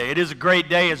It is a great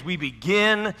day as we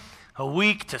begin a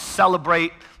week to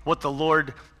celebrate what the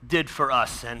Lord did for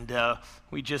us. And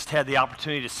we just had the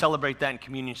opportunity to celebrate that in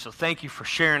communion. So thank you for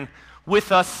sharing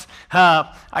with us.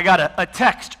 I got a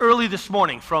text early this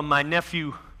morning from my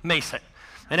nephew Mason.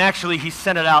 And actually, he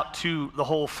sent it out to the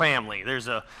whole family. There's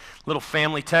a little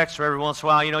family text where every once in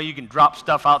a while, you can drop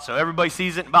stuff out so everybody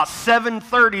sees it. About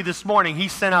 7:30 this morning, he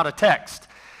sent out a text.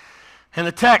 And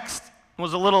the text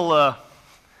was a little,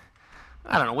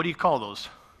 I don't know, what do you call those?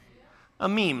 A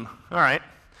meme. All right.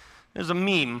 There's a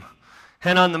meme.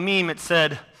 And on the meme it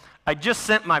said, "I just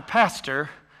sent my pastor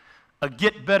a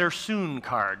get better soon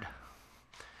card.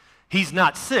 He's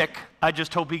not sick, I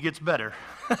just hope he gets better."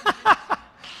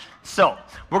 So,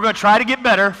 we're going to try to get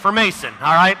better for Mason,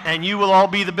 all right? And you will all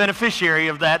be the beneficiary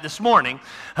of that this morning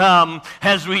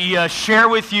as we share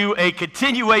with you a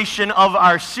continuation of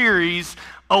our series,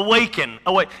 Awaken.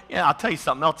 Yeah, I'll tell you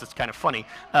something else that's kind of funny.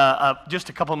 Just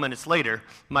a couple minutes later,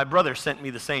 my brother sent me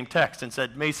the same text and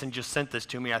said, "Mason just sent this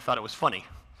to me. I thought it was funny."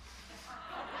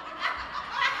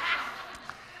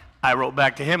 I wrote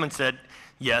back to him and said,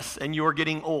 "Yes, and you're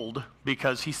getting old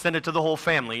because he sent it to the whole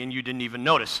family and you didn't even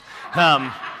notice."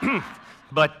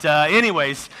 But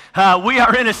anyways, we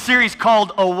are in a series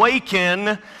called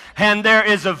Awaken, and there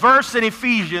is a verse in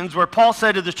Ephesians where Paul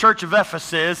said to the church of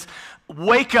Ephesus,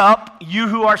 "Wake up, you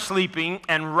who are sleeping,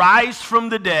 and rise from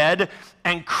the dead,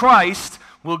 and Christ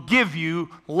will give you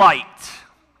light."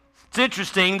 It's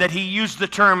interesting that he used the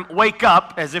term wake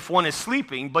up as if one is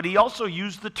sleeping, but he also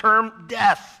used the term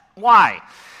death. Why?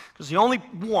 Because the only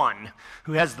one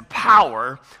who has the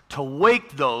power to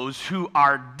wake those who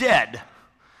are dead,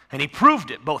 and he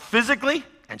proved it both physically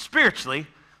and spiritually,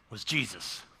 was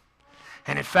Jesus.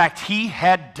 And in fact, he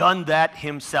had done that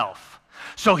himself.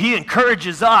 So he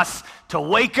encourages us to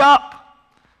wake up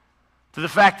to the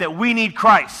fact that we need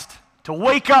Christ, to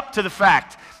wake up to the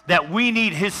fact that we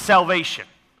need his salvation.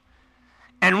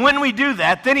 And when we do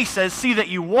that, then he says, "See that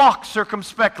you walk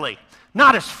circumspectly,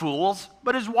 not as fools,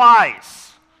 but as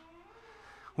wise."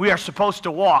 We are supposed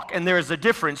to walk, and there is a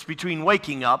difference between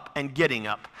waking up and getting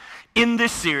up. In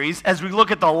this series, as we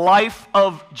look at the life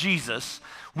of Jesus,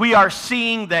 we are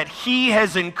seeing that he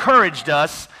has encouraged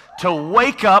us to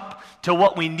wake up to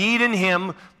what we need in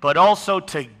him, but also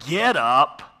to get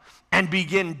up and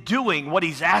begin doing what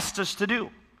he's asked us to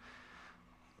do.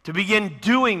 To begin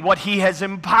doing what he has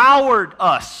empowered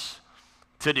us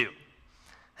to do.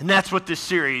 And that's what this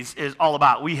series is all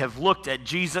about. We have looked at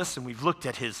Jesus, and we've looked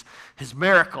at his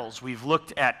miracles. We've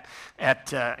looked at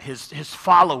his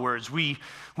followers. We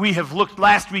have looked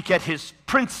last week at his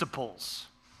principles.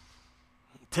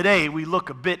 Today, we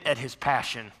look a bit at his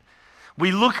passion.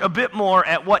 We look a bit more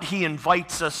at what he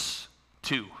invites us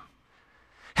to.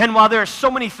 And while there are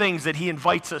so many things that he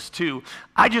invites us to,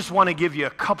 I just want to give you a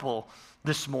couple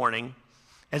this morning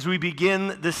as we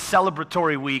begin this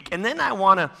celebratory week. And then I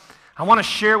want to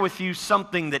share with you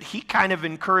something that he kind of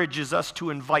encourages us to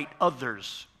invite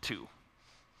others to.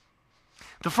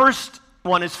 The first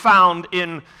one is found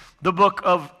in the book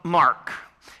of Mark.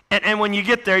 And when you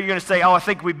get there, you're going to say, "Oh, I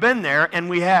think we've been there," and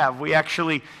we have. We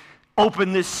actually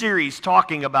opened this series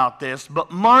talking about this,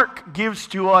 but Mark gives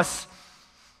to us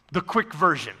the quick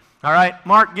version, all right?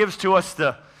 Mark gives to us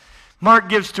the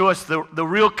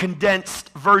real condensed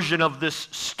version of this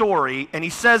story, and he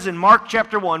says in Mark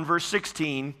chapter 1, verse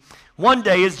 16, "One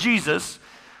day as Jesus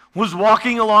was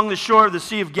walking along the shore of the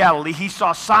Sea of Galilee, he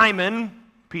saw Simon,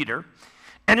 Peter,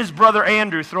 and his brother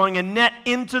Andrew throwing a net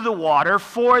into the water,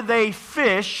 for they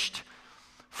fished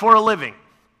for a living."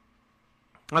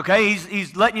 Okay,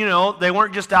 he's letting you know they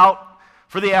weren't just out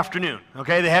for the afternoon.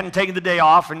 Okay, they hadn't taken the day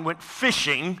off and went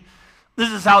fishing. This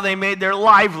is how they made their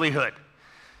livelihood.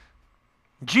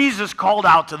 Jesus called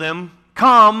out to them,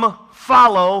 "Come,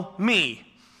 follow me,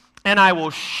 and I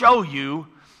will show you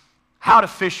how to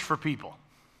fish for people."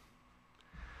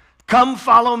 Come,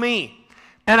 follow me,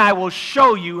 and I will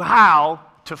show you how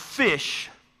to fish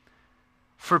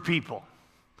for people.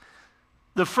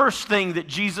 The first thing that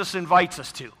Jesus invites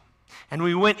us to, and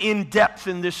we went in depth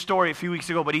in this story a few weeks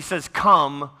ago, but he says,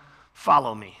 "Come,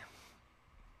 follow me."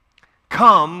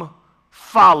 Come,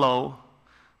 follow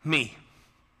me.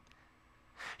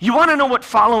 You want to know what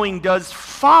following does?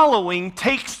 Following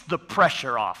takes the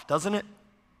pressure off, doesn't it?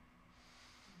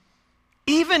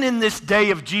 Even in this day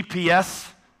of GPS,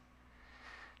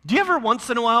 do you ever once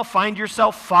in a while find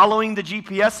yourself following the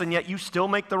GPS and yet you still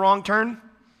make the wrong turn?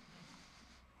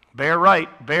 Bear right,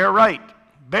 bear right,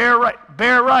 bear right,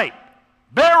 bear right,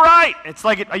 bear right. It's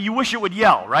like you wish it would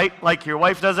yell, right? Like your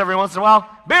wife does every once in a while.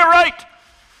 Bear right.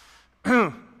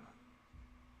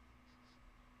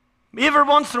 Every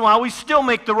once in a while, we still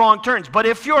make the wrong turns. But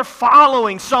if you're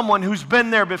following someone who's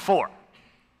been there before,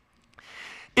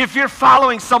 if you're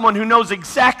following someone who knows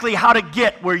exactly how to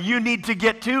get where you need to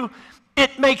get to,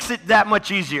 it makes it that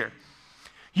much easier.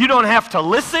 You don't have to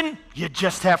listen, you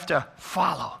just have to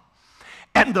follow.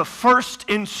 And the first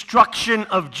instruction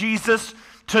of Jesus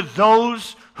to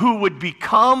those who would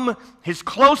become his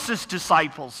closest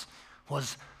disciples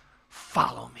was,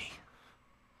 follow me.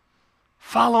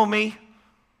 Follow me.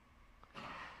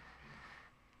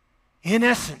 In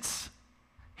essence,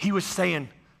 he was saying,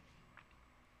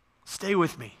 stay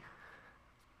with me.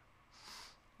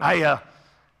 I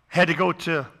had to go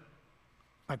to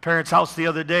my parents' house the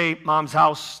other day, Mom's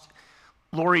house.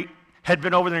 Lori had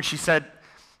been over there and she said,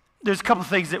 there's a couple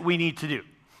things that we need to do.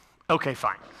 Okay,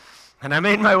 fine. And I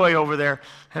made my way over there.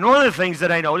 And one of the things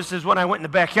that I noticed is when I went in the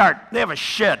backyard, they have a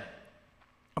shed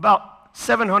about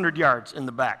 700 yards in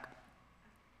the back.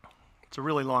 It's a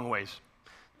really long ways.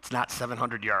 It's not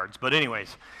 700 yards, but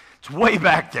anyways, it's way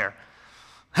back there.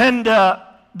 And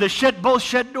both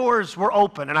shed doors were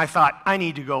open, and I thought, I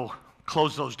need to go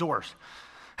close those doors.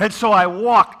 And so I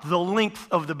walked the length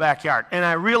of the backyard, and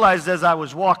I realized as I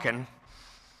was walking,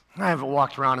 I haven't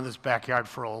walked around in this backyard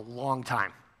for a long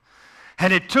time.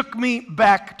 And it took me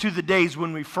back to the days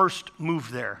when we first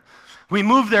moved there. We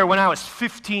moved there when I was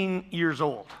 15 years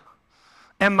old,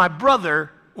 and my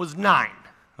brother was 9,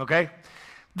 okay?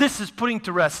 This is putting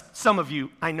to rest some of you,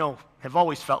 I know, have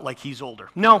always felt like he's older.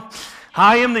 No,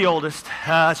 I am the oldest,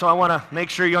 so I want to make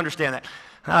sure you understand that.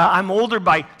 I'm older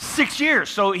by 6 years,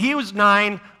 so he was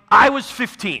 9, I was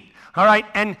 15, all right?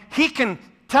 And he can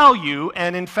tell you,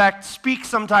 and in fact speak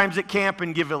sometimes at camp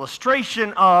and give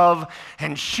illustration of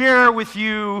and share with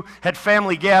you at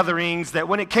family gatherings that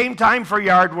when it came time for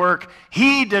yard work,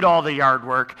 he did all the yard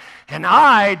work, and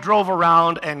I drove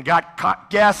around and got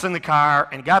gas in the car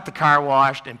and got the car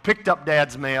washed and picked up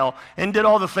Dad's mail and did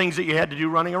all the things that you had to do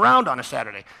running around on a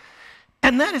Saturday.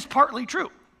 And that is partly true,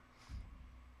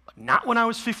 but not when I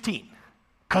was 15,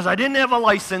 because I didn't have a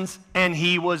license and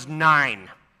he was 9.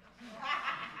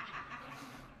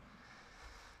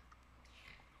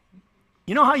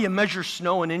 You know how you measure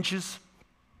snow in inches?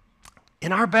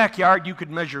 In our backyard, you could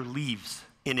measure leaves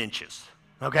in inches,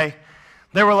 okay?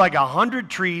 There were like 100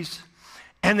 trees,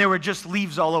 and there were just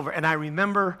leaves all over. And I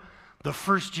remember the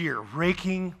first year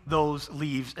raking those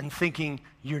leaves and thinking,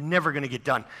 you're never going to get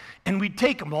done. And we'd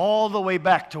take them all the way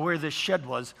back to where this shed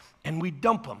was, and we'd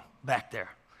dump them back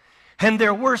there. And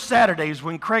there were Saturdays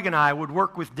when Craig and I would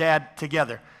work with Dad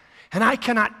together. And I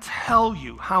cannot tell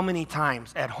you how many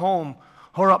times at home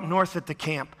or up north at the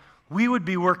camp, we would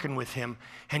be working with him,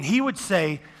 and he would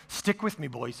say, stick with me,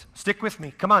 boys, stick with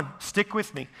me, come on, stick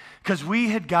with me, because we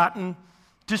had gotten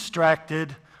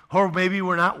distracted, or maybe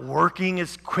we're not working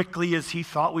as quickly as he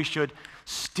thought we should.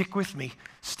 Stick with me,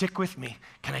 stick with me.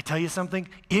 Can I tell you something?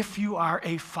 If you are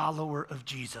a follower of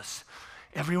Jesus,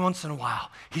 every once in a while,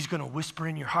 he's going to whisper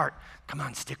in your heart, come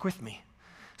on, stick with me.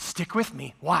 Stick with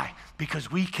me. Why?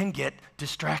 Because we can get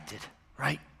distracted,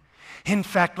 right? In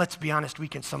fact, let's be honest, we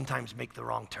can sometimes make the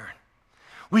wrong turn.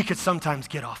 We could sometimes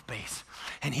get off base.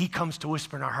 And he comes to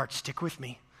whisper in our hearts, stick with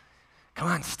me. Come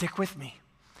on, stick with me.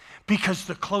 Because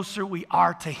the closer we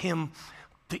are to him,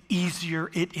 the easier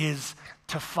it is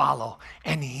to follow.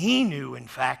 And he knew, in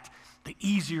fact, the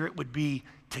easier it would be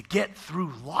to get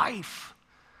through life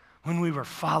when we were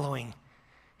following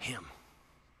him.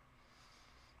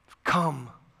 Come,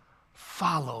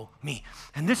 follow me.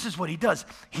 And this is what he does.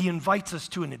 He invites us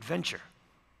to an adventure.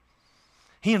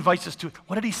 He invites us to,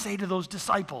 what did he say to those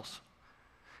disciples?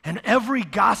 And every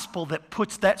gospel that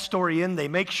puts that story in, they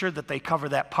make sure that they cover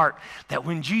that part. That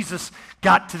when Jesus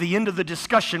got to the end of the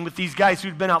discussion with these guys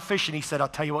who'd been out fishing, he said, I'll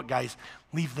tell you what, guys,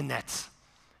 leave the nets.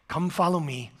 Come follow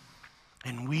me,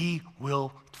 and we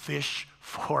will fish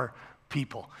for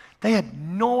people. They had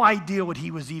no idea what he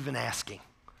was even asking.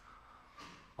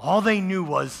 All they knew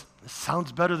was, this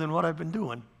sounds better than what I've been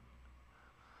doing.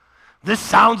 This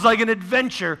sounds like an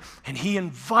adventure, and he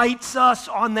invites us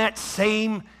on that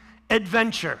same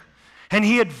adventure. And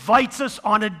he invites us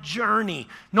on a journey.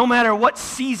 No matter what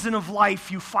season of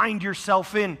life you find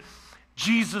yourself in,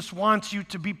 Jesus wants you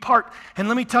to be part. And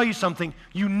let me tell you something,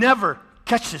 you never,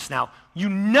 catch this now, you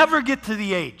never get to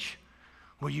the age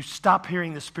where you stop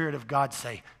hearing the Spirit of God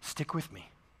say, stick with me.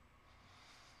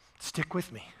 Stick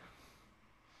with me.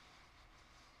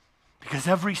 Because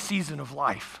every season of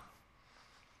life,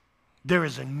 there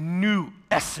is a new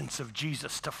essence of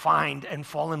Jesus to find and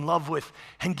fall in love with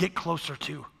and get closer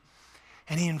to.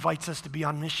 And he invites us to be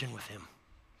on mission with him.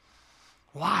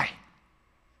 Why?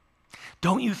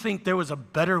 Don't you think there was a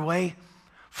better way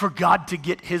for God to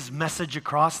get his message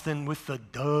across than with the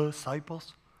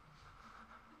disciples?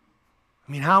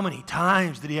 I mean, how many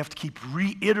times did he have to keep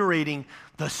reiterating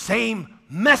the same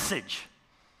message?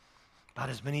 About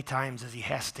as many times as he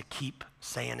has to keep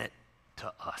saying it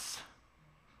to us.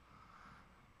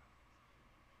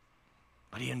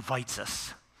 But he invites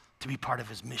us to be part of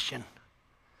his mission.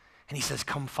 And he says,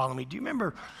 come follow me. Do you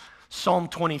remember Psalm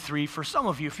 23? For some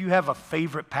of you, if you have a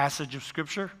favorite passage of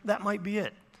Scripture, that might be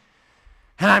it.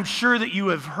 And I'm sure that you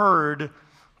have heard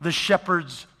the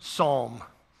shepherd's psalm.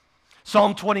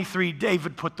 Psalm 23,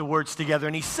 David put the words together,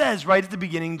 and he says right at the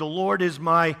beginning, the Lord is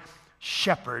my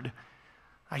shepherd,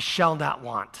 I shall not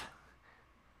want.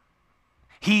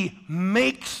 He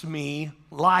makes me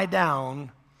lie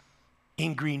down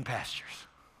in green pastures.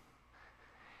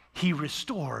 He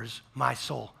restores my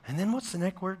soul. And then what's the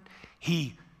next word?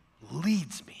 He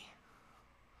leads me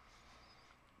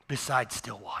beside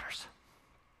still waters.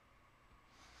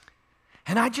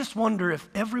 And I just wonder if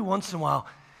every once in a while,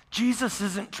 Jesus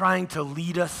isn't trying to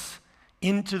lead us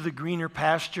into the greener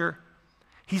pasture.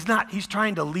 He's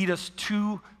trying to lead us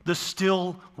to the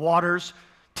still waters,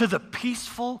 to the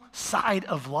peaceful side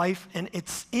of life. And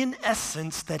it's in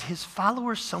essence that his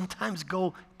followers sometimes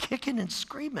go kicking and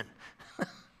screaming.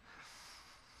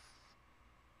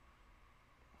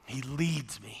 He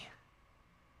leads me.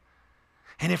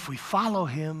 And if we follow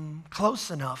him close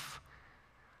enough,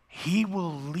 he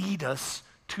will lead us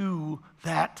to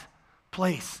that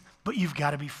place. But you've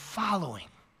got to be following.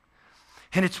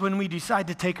 And it's when we decide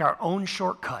to take our own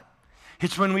shortcut.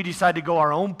 It's when we decide to go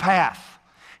our own path.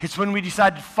 It's when we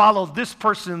decide to follow this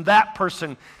person,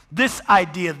 this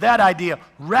idea, that idea,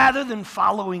 rather than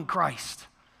following Christ.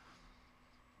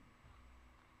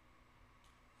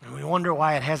 And we wonder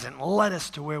why it hasn't led us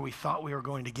to where we thought we were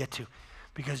going to get to.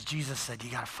 Because Jesus said,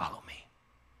 you got to follow me.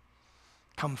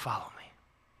 Come follow me.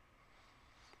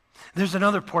 There's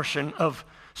another portion of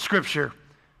Scripture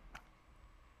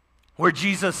where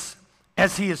Jesus,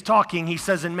 as he is talking, he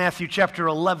says in Matthew chapter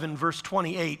 11, verse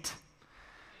 28,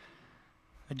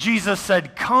 Jesus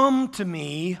said, come to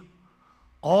me,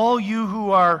 all you who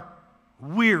are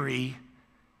weary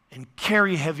and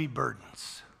carry heavy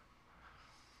burdens,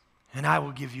 and I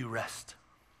will give you rest.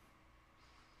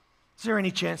 Is there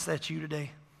any chance that's you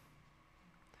today?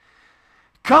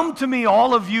 Come to me,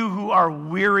 all of you who are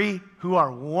weary, who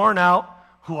are worn out,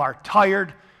 who are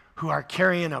tired, who are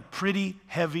carrying a pretty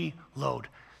heavy load.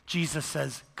 Jesus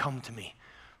says, come to me.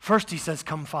 First he says,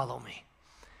 come follow me.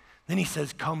 Then he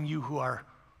says, come you who are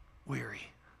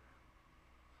weary.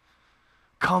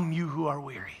 Come you who are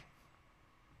weary.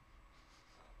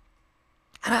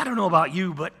 And I don't know about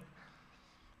you, but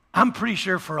I'm pretty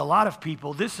sure for a lot of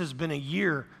people, this has been a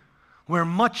year where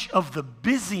much of the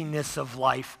busyness of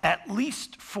life, at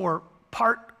least for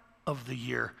part of the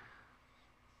year,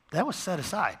 that was set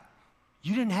aside.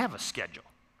 You didn't have a schedule.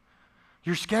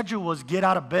 Your schedule was get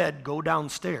out of bed, go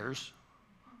downstairs,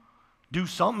 do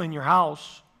something in your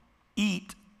house,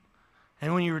 eat,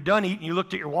 and when you were done eating, you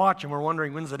looked at your watch and were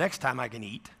wondering, when's the next time I can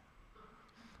eat?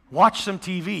 Watch some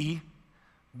TV,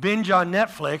 binge on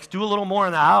Netflix, do a little more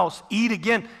in the house, eat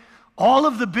again. All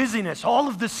of the busyness, all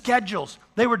of the schedules,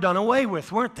 they were done away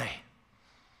with, weren't they?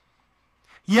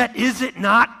 Yet, is it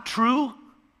not true?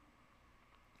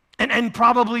 And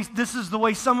probably this is the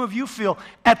way some of you feel.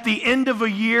 At the end of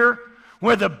a year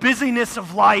where the busyness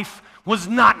of life was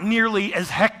not nearly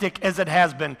as hectic as it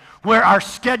has been, where our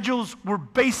schedules were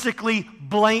basically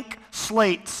blank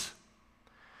slates,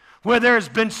 where there has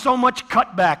been so much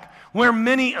cutback, where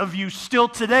many of you still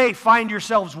today find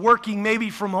yourselves working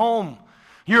maybe from home.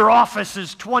 Your office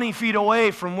is 20 feet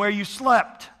away from where you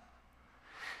slept.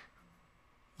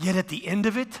 Yet at the end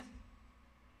of it,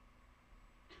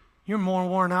 you're more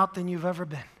worn out than you've ever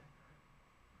been.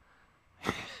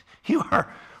 You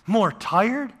are more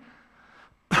tired.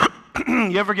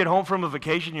 You ever get home from a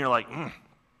vacation and you're like,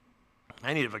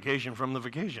 I need a vacation from the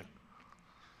vacation.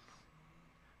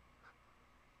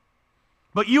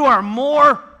 But you are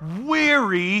more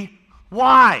weary.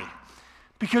 Why?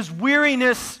 Because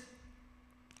weariness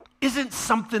isn't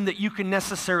something that you can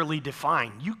necessarily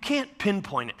define. You can't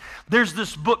pinpoint it. There's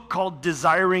this book called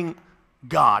Desiring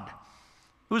God.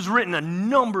 It was written a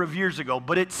number of years ago,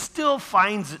 but it still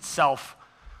finds itself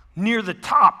near the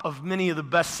top of many of the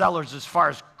bestsellers as far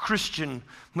as Christian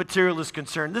material is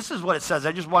concerned. This is what it says.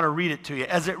 I just want to read it to you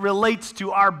as it relates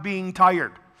to our being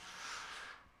tired.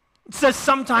 It says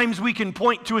sometimes we can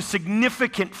point to a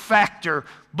significant factor,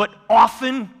 but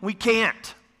often we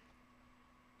can't.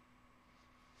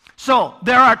 So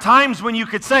there are times when you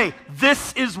could say,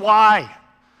 this is why.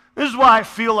 This is why I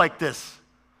feel like this.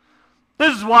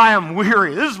 This is why I'm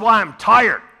weary. This is why I'm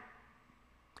tired.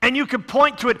 And you can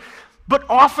point to it, but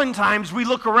oftentimes we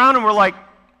look around and we're like,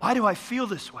 why do I feel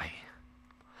this way?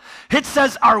 It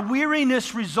says our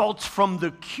weariness results from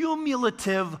the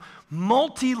cumulative,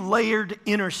 multi-layered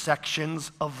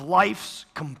intersections of life's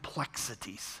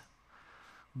complexities,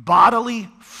 bodily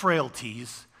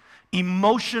frailties,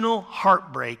 emotional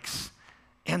heartbreaks,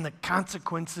 and the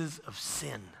consequences of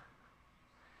sin.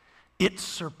 It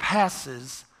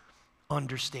surpasses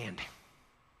understanding.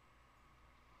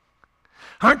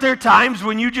 Aren't there times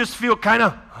when you just feel kind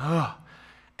of,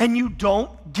 and you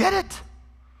don't get it?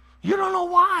 You don't know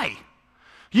why.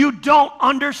 You don't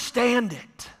understand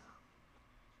it.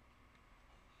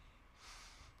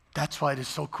 That's why it is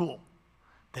so cool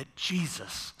that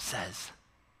Jesus says,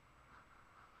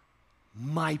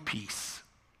 my peace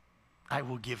I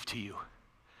will give to you.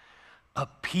 A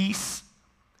peace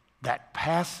that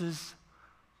passes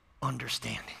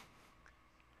understanding.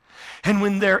 And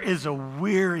when there is a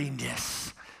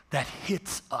weariness that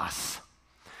hits us,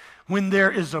 when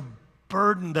there is a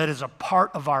burden that is a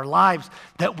part of our lives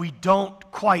that we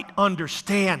don't quite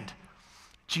understand,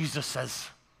 Jesus says,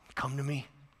 come to me.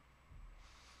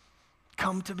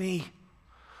 Come to me,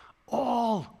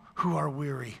 all who are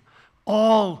weary,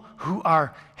 all who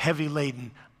are heavy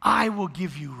laden. I will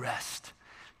give you rest.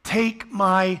 Take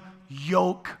my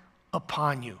yoke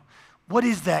upon you. What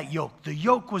is that yoke? The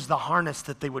yoke was the harness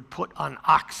that they would put on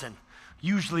oxen,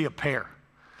 usually a pair.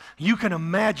 You can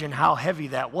imagine how heavy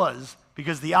that was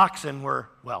because the oxen were,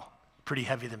 well, pretty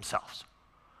heavy themselves.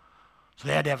 So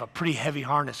they had to have a pretty heavy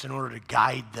harness in order to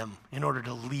guide them, in order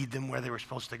to lead them where they were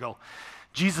supposed to go.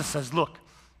 Jesus says, look,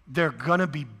 there are going to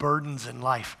be burdens in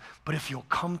life, but if you'll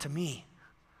come to me,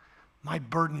 my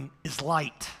burden is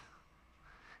light.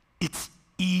 It's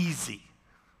easy.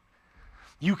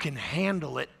 You can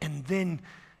handle it, and then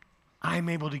I'm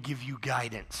able to give you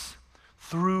guidance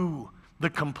through the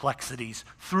complexities,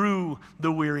 through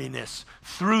the weariness,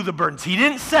 through the burdens. He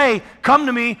didn't say, come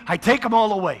to me, I take them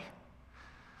all away.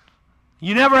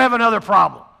 You never have another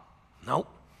problem. Nope.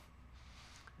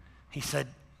 He said,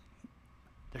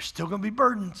 there's still going to be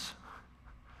burdens,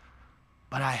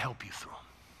 but I help you through them.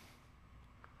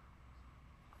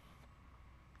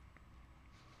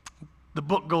 The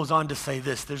book goes on to say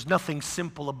this, there's nothing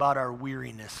simple about our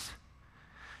weariness.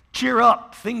 Cheer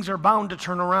up, things are bound to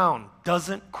turn around.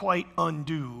 Doesn't quite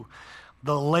undo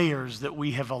the layers that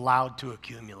we have allowed to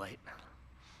accumulate.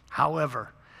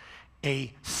 However,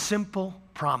 a simple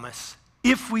promise,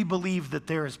 if we believe that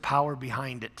there is power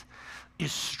behind it,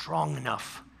 is strong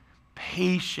enough,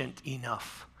 patient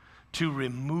enough to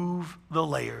remove the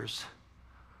layers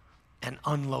and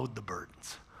unload the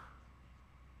burdens.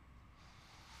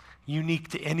 Unique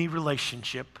to any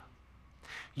relationship,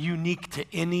 unique to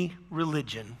any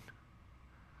religion,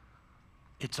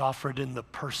 it's offered in the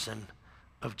person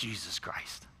of Jesus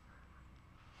Christ.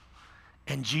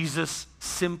 And Jesus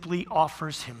simply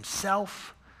offers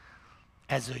himself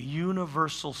as a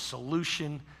universal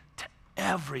solution to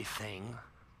everything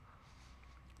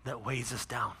that weighs us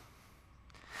down.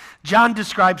 John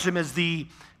describes him as the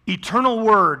eternal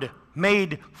Word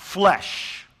made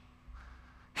flesh.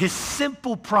 His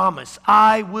simple promise,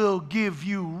 I will give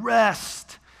you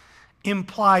rest,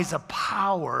 implies a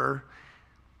power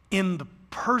in the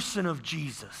person of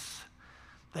Jesus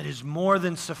that is more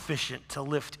than sufficient to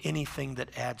lift anything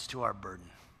that adds to our burden.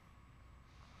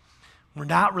 We're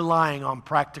not relying on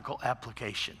practical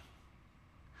application.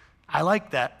 I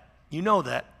like that. You know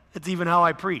that. It's even how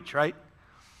I preach, right?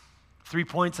 3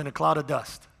 points and a cloud of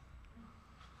dust.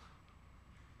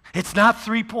 It's not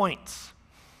 3 points.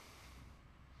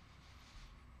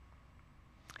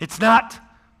 It's not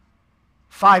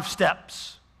 5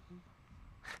 steps.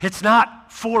 It's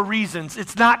not 4 reasons.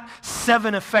 It's not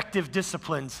 7 effective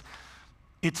disciplines.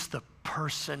 It's the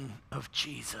person of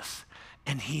Jesus.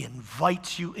 And he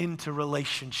invites you into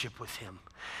relationship with him.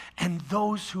 And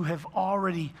those who have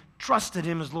already trusted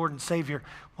him as Lord and Savior,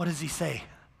 what does he say?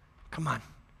 Come on.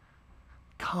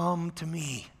 Come to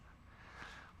me.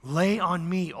 Lay on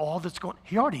me all that's going.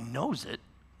 He already knows it,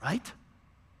 right?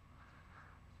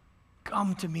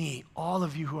 Come to me, all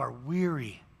of you who are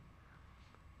weary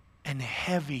and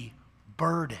heavy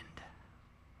burdened.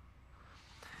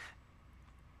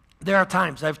 There are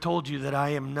times I've told you that I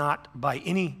am not by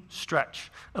any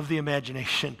stretch of the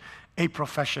imagination a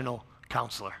professional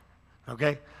counselor,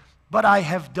 okay? But I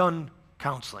have done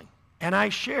counseling, and I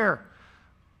share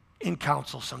in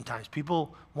counsel sometimes.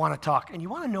 People want to talk, and you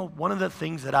want to know one of the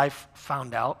things that I've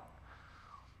found out,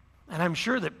 and I'm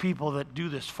sure that people that do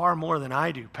this far more than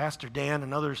I do, Pastor Dan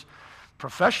and others,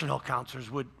 professional counselors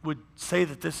would say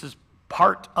that this is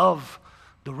part of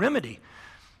the remedy.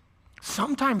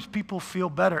 Sometimes people feel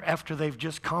better after they've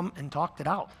just come and talked it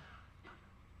out.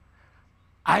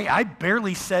 I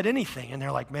barely said anything, and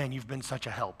they're like, man, you've been such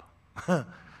a help.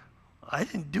 I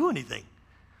didn't do anything.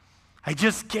 I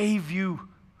just gave you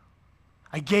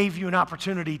an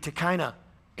opportunity to kind of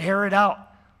air it out.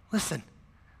 Listen,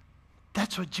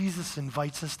 that's what Jesus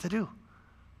invites us to do.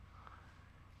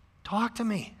 Talk to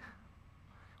me.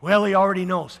 Well, he already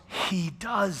knows. He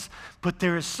does. But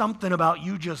there is something about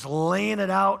you just laying it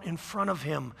out in front of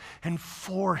him and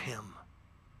for him.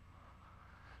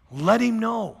 Let him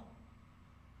know.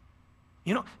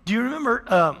 You know, do you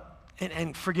remember,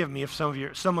 and forgive me if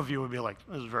some of you would be like,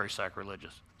 this is very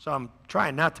sacrilegious. So I'm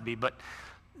trying not to be, but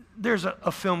there's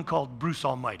a film called Bruce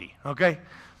Almighty, okay?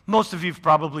 Most of you have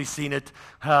probably seen it.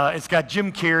 It's got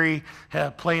Jim Carrey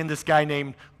playing this guy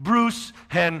named Bruce,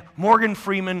 and Morgan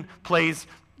Freeman plays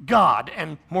God.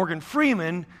 And Morgan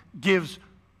Freeman gives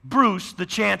Bruce the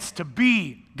chance to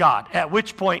be God, at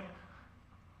which point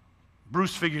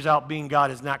Bruce figures out being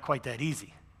God is not quite that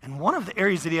easy. And one of the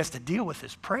areas that he has to deal with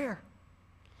is prayer.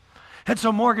 And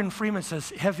so Morgan Freeman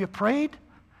says, have you prayed?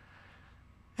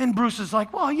 And Bruce is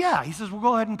like, well, yeah. He says, well,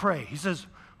 go ahead and pray. He says,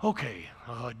 okay,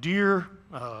 dear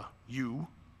you,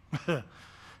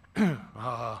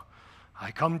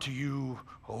 I come to you,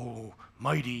 oh,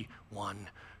 mighty one.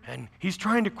 And he's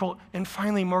trying to quote, and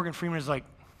finally Morgan Freeman is like,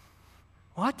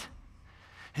 what?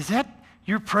 Is that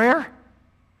your prayer?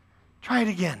 Try it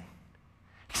again.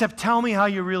 Except tell me how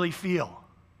you really feel.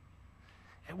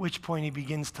 At which point he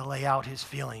begins to lay out his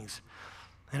feelings.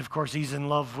 And of course he's in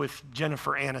love with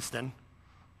Jennifer Aniston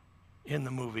in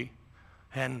the movie.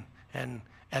 And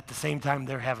at the same time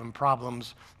they're having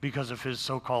problems because of his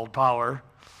so-called power.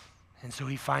 And so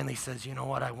he finally says, you know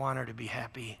what, I want her to be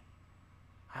happy.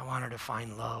 I want her to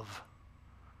find love.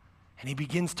 And he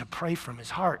begins to pray from his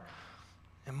heart.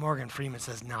 And Morgan Freeman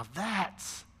says, now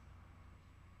that's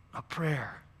a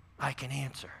prayer I can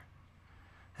answer.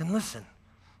 And listen,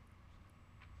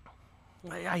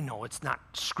 I know it's not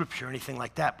scripture or anything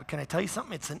like that, but can I tell you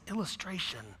something? It's an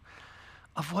illustration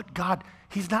of what God,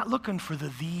 he's not looking for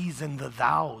the these and the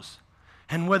thous.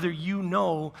 And whether you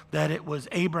know that it was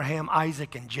Abraham,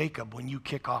 Isaac, and Jacob when you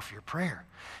kick off your prayer.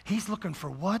 He's looking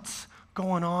for what's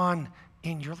going on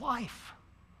in your life.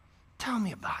 Tell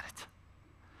me about it.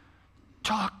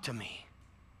 Talk to me.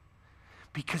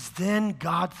 Because then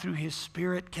God, through his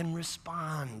Spirit, can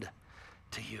respond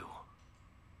to you.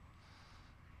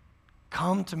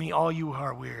 Come to me, all you who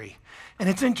are weary. And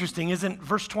it's interesting, isn't it?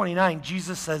 Verse 29,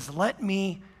 Jesus says, let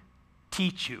me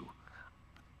teach you.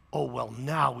 Oh, well,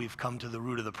 now we've come to the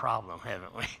root of the problem,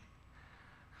 haven't we?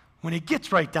 When it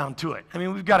gets right down to it. I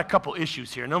mean, we've got a couple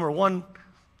issues here. Number one,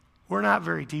 we're not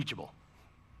very teachable.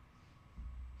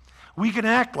 We can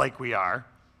act like we are.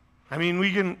 I mean,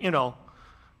 we can,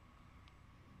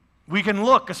 we can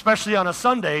look, especially on a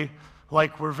Sunday,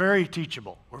 like we're very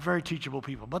teachable. We're very teachable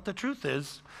people. But the truth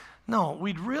is, no,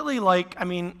 we'd really like,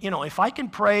 if I can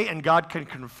pray and God can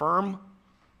confirm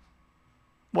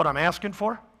what I'm asking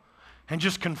for and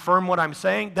just confirm what I'm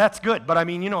saying, that's good. But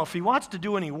if he wants to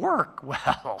do any work,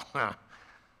 well,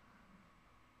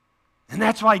 and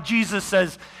that's why Jesus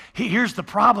says, here's the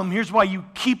problem. Here's why you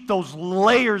keep those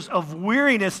layers of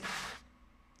weariness.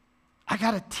 I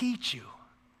got to teach you.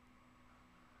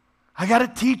 I got to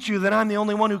teach you that I'm the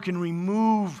only one who can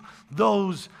remove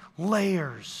those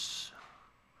layers.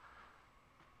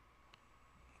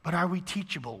 But are we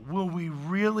teachable? Will we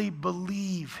really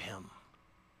believe him?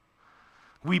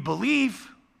 We believe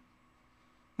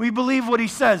what he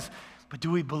says, but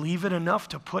do we believe it enough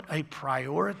to put a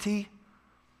priority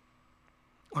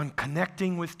on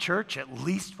connecting with church at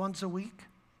least once a week?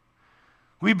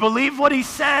 We believe what he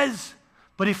says,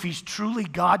 but if he's truly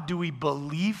God, do we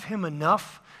believe him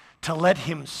enough to let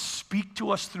him speak to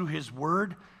us through his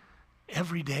word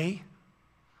every day?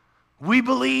 We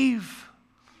believe.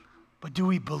 But do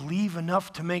we believe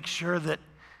enough to make sure that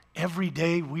every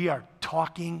day we are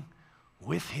talking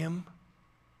with him?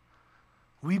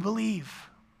 We believe.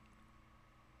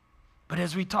 But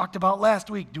as we talked about last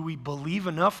week, do we believe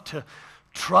enough to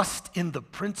trust in the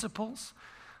principles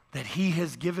that he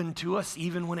has given to us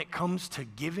even when it comes to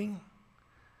giving?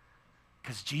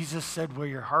 Because Jesus said, where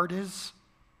your heart is,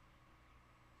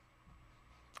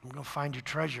 I'm going to find your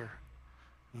treasure.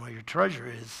 And where your treasure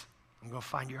is, I'm going to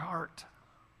find your heart.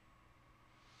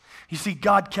 You see,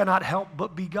 God cannot help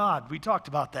but be God. We talked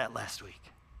about that last week.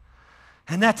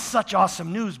 And that's such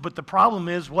awesome news, but the problem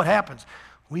is what happens?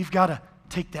 We've got to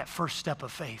take that first step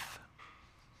of faith.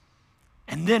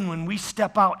 And then when we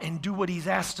step out and do what he's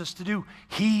asked us to do,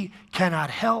 he cannot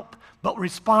help but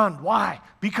respond. Why?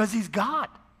 Because he's God.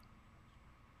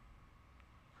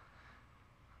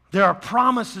 There are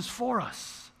promises for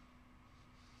us.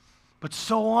 But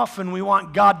so often we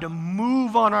want God to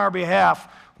move on our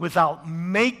behalf without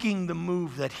making the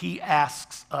move that He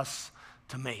asks us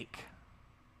to make.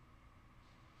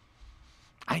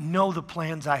 I know the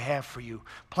plans I have for you,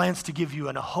 plans to give you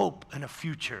a hope and a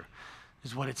future,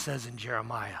 is what it says in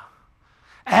Jeremiah.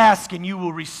 Ask and you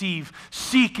will receive,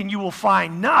 seek and you will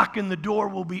find, knock and the door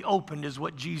will be opened, is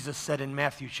what Jesus said in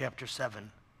Matthew chapter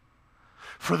 7.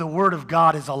 For the word of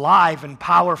God is alive and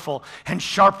powerful and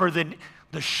sharper than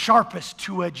the sharpest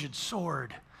two-edged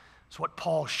sword. It's what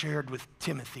Paul shared with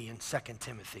Timothy in 2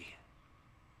 Timothy.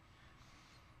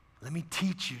 Let me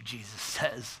teach you, Jesus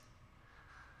says.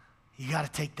 You got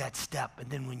to take that step, and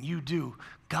then when you do,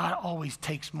 God always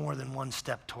takes more than one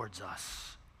step towards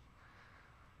us.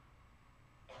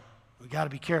 We got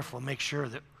to be careful and make sure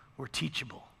that we're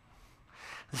teachable.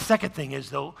 The second thing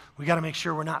is, though, we got to make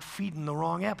sure we're not feeding the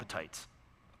wrong appetites.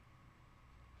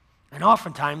 And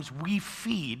oftentimes we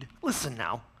feed, listen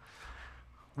now,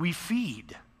 we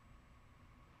feed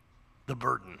the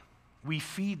burden. We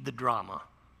feed the drama.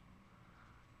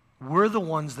 We're the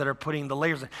ones that are putting the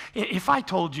layers in. If I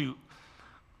told you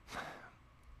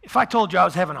I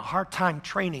was having a hard time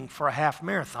training for a half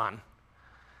marathon,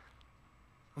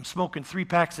 I'm smoking 3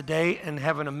 packs a day and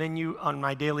having a menu on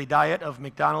my daily diet of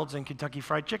McDonald's and Kentucky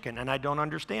Fried Chicken, and I don't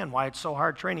understand why it's so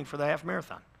hard training for the half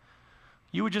marathon.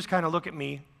 You would just kind of look at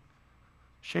me,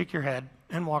 shake your head,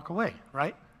 and walk away,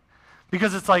 right?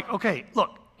 Because it's like, okay,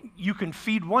 look, you can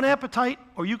feed one appetite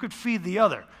or you could feed the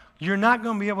other. You're not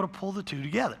going to be able to pull the two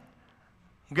together,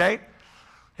 okay?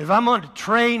 If I'm going to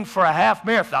train for a half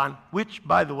marathon, which,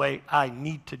 by the way, I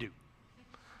need to do,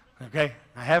 okay?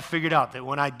 I have figured out that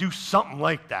when I do something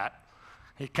like that,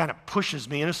 it kind of pushes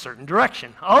me in a certain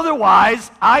direction.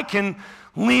 Otherwise, I can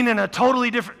lean in a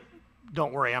totally different,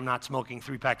 don't worry, I'm not smoking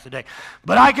 3 packs a day,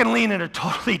 but I can lean in a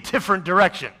totally different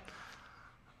direction,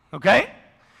 okay?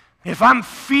 If I'm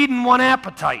feeding one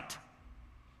appetite,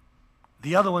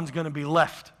 the other one's going to be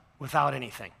left without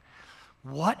anything.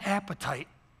 What appetite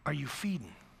are you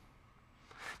feeding?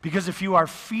 Because if you are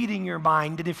feeding your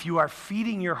mind and if you are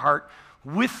feeding your heart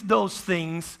with those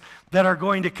things that are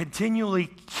going to continually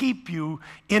keep you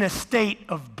in a state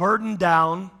of burden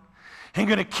down and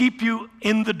going to keep you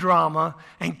in the drama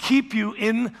and keep you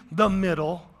in the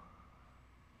middle.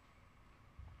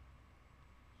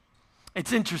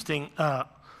 It's interesting.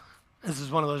 This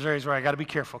is one of those areas where I got to be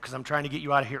careful because I'm trying to get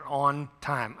you out of here on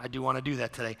time. I do want to do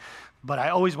that today. But I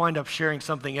always wind up sharing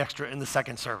something extra in the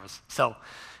second service. So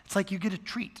it's like you get a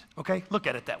treat, okay? Look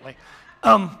at it that way.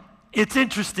 It's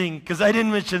interesting because I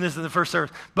didn't mention this in the first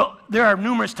service, but there are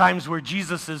numerous times where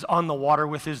Jesus is on the water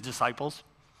with his disciples.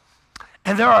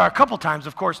 And there are a couple times,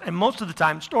 of course, and most of the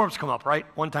time storms come up, right?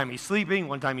 One time he's sleeping,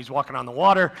 one time he's walking on the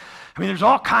water. I mean, there's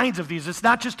all kinds of these. It's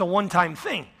not just a one-time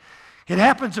thing. It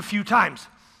happens a few times.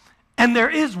 And there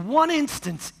is one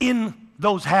instance in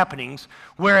those happenings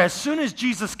where as soon as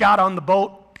Jesus got on the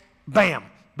boat, bam,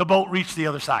 the boat reached the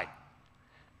other side.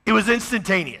 It was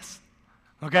instantaneous,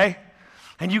 okay?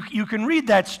 And you can read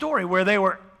that story where they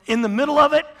were in the middle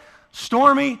of it,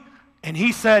 stormy, and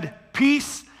he said,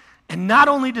 peace. And not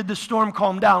only did the storm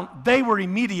calm down, they were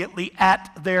immediately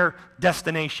at their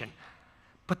destination.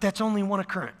 But that's only one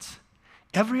occurrence.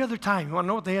 Every other time, you want to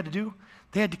know what they had to do?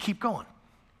 They had to keep going,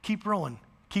 keep rowing,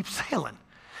 keep sailing.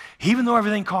 Even though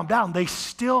everything calmed down, they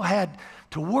still had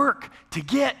to work to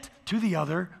get to the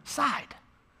other side.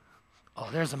 Oh,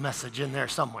 there's a message in there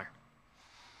somewhere.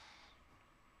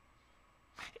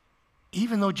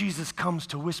 Even though Jesus comes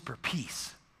to whisper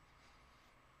peace,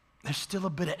 there's still a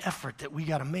bit of effort that we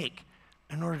got to make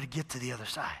in order to get to the other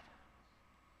side.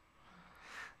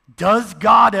 Does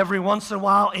God every once in a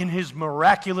while in his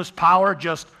miraculous power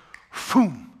just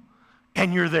boom,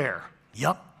 and you're there?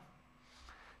 Yep.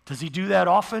 Does he do that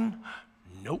often?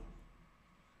 Nope.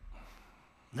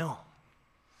 No.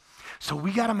 So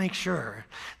we got to make sure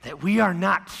that we are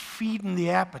not feeding the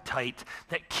appetite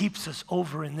that keeps us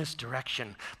over in this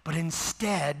direction, but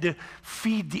instead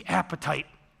feed the appetite.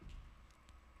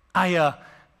 How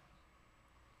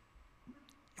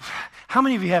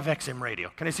many of you have XM radio?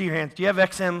 Can I see your hands? Do you have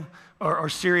XM or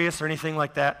Sirius or anything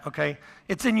like that? Okay.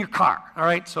 It's in your car, all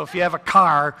right? So if you have a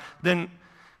car, then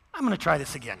I'm going to try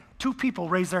this again. 2 people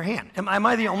raise their hand. Am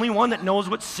I the only one that knows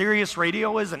what Sirius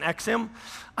radio is and XM?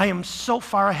 I am so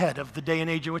far ahead of the day and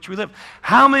age in which we live.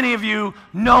 How many of you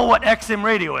know what XM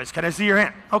radio is? Can I see your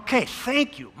hand? Okay,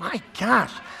 thank you. My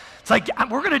gosh. It's like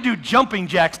we're going to do jumping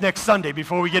jacks next Sunday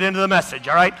before we get into the message,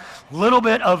 all right? A little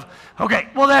bit of, okay,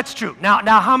 well, that's true.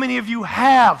 Now how many of you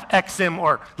have XM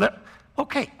or,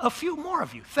 okay, a few more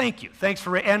of you. Thank you. Thanks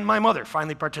for, and my mother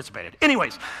finally participated.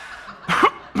 Anyways,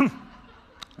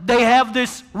 they have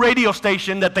this radio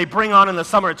station that they bring on in the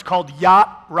summer. It's called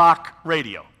Yacht Rock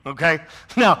Radio, okay?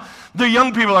 Now, the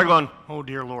young people are going, oh,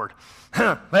 dear Lord.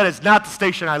 That is not the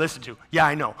station I listen to. Yeah,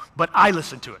 I know, but I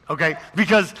listen to it, okay?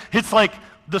 Because it's like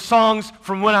the songs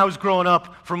from when I was growing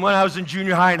up, from when I was in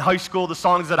junior high and high school, the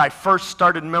songs that I first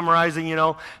started memorizing, you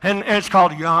know, and it's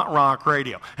called Yacht Rock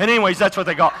Radio. And anyways, that's what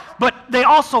they call it. But they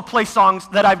also play songs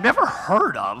that I've never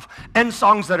heard of and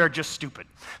songs that are just stupid.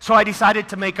 So I decided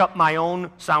to make up my own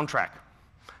soundtrack.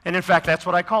 And in fact, that's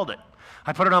what I called it.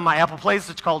 I put it on my Apple Plays.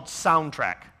 It's called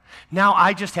Soundtrack. Now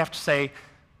I just have to say,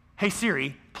 hey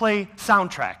Siri, play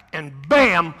Soundtrack. And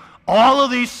bam, all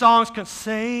of these songs can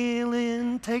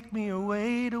sailing, take me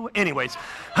away to... Anyways,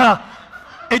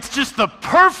 it's just the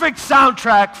perfect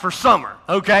soundtrack for summer,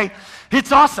 okay?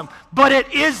 It's awesome. But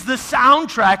it is the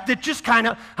soundtrack that just kind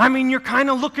of, I mean, you're kind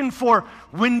of looking for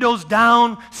windows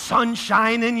down, sun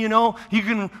shining, you know. You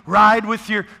can ride with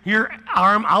your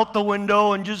arm out the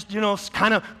window and just, you know,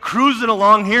 kind of cruising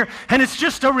along here. And it's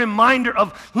just a reminder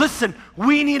of, listen,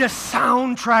 we need a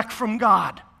soundtrack from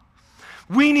God.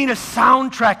 We need a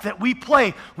soundtrack that we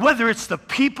play, whether it's the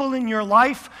people in your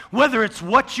life, whether it's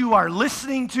what you are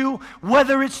listening to,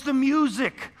 whether it's the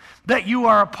music that you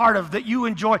are a part of, that you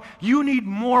enjoy. You need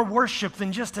more worship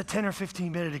than just a 10 or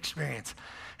 15-minute experience.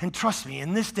 And trust me,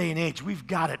 in this day and age, we've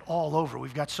got it all over.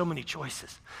 We've got so many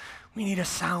choices. We need a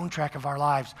soundtrack of our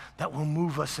lives that will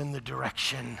move us in the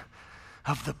direction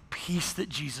of the peace that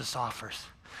Jesus offers,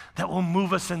 that will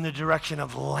move us in the direction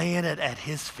of laying it at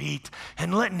his feet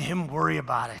and letting him worry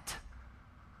about it.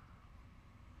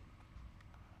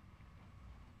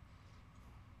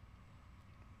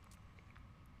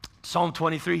 Psalm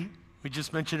 23, we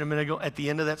just mentioned a minute ago. At the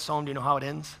end of that psalm, do you know how it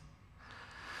ends?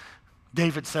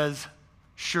 David says,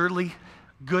 surely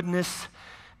goodness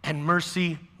and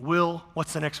mercy will,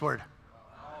 what's the next word?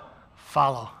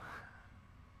 Follow.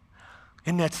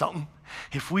 Isn't that something?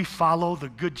 If we follow the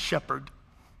good shepherd,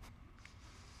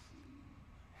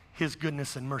 his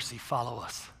goodness and mercy follow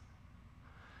us.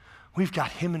 We've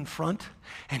got him in front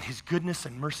and his goodness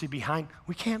and mercy behind.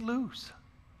 We can't lose.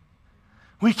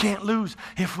 We can't lose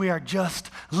if we are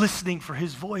just listening for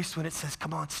his voice when it says,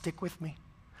 come on, stick with me.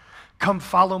 Come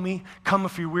follow me. Come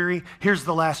if you're weary. Here's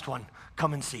the last one.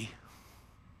 Come and see.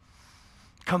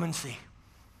 Come and see.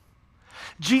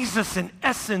 Jesus, in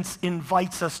essence,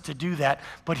 invites us to do that.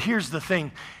 But here's the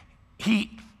thing.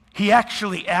 He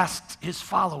actually asked his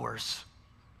followers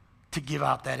to give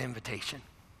out that invitation.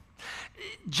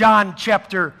 John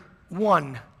chapter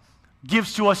 1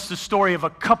 gives to us the story of a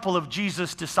couple of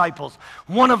Jesus' disciples.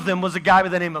 One of them was a guy by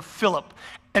the name of Philip,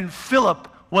 and Philip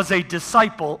was a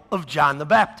disciple of John the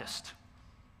Baptist.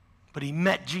 But he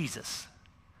met Jesus,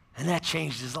 and that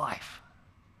changed his life.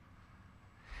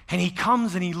 And he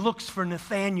comes and he looks for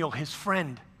Nathanael, his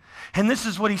friend. And this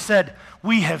is what he said,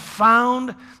 we have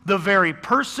found the very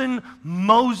person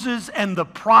Moses and the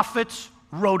prophets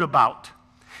wrote about.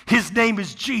 His name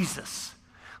is Jesus,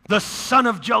 the son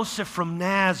of Joseph from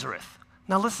Nazareth.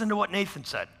 Now listen to what Nathan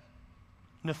said.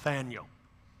 Nathanael.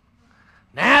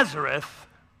 Nazareth,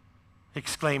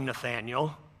 exclaimed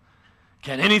Nathanael.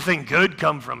 Can anything good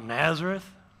come from Nazareth?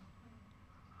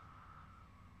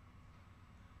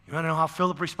 You want to know how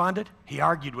Philip responded? He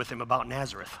argued with him about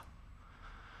Nazareth.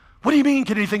 What do you mean,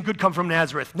 can anything good come from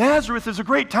Nazareth? Nazareth is a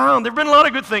great town. There have been a lot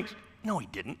of good things. No, he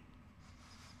didn't.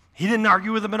 He didn't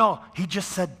argue with him at all. He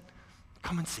just said,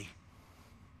 come and see.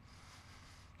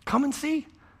 Come and see.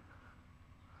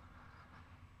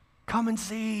 Come and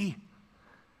see.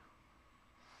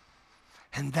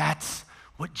 And that's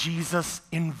what Jesus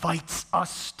invites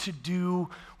us to do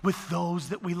with those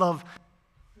that we love.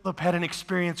 Philip had an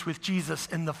experience with Jesus,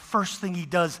 and the first thing he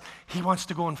does, he wants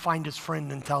to go and find his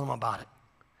friend and tell him about it.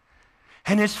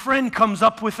 And his friend comes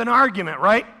up with an argument,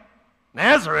 right?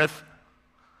 Nazareth?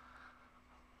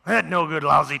 That no good,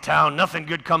 lousy town. Nothing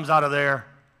good comes out of there.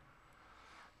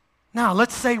 Now,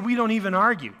 let's say we don't even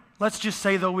argue. Let's just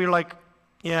say, though, we're like,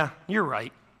 yeah, you're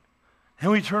right.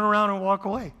 And we turn around and walk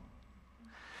away.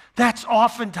 That's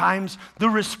oftentimes the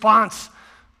response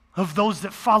of those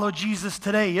that follow Jesus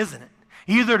today, isn't it?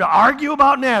 Either to argue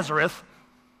about Nazareth.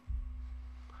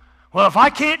 Well, if I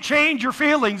can't change your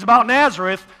feelings about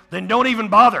Nazareth, then don't even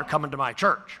bother coming to my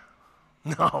church.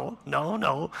 No.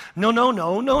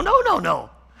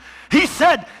 He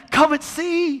said, come and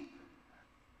see.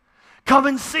 Come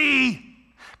and see.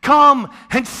 Come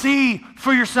and see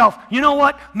for yourself. You know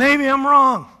what? Maybe I'm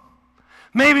wrong.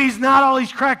 Maybe he's not all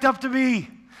he's cracked up to be.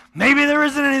 Maybe there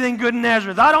isn't anything good in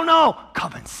Nazareth. I don't know.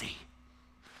 Come and see.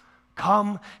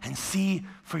 Come and see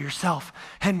for yourself.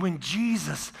 And when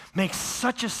Jesus makes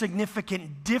such a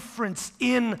significant difference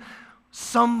in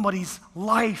somebody's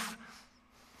life.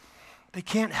 They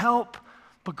can't help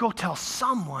but go tell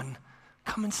someone,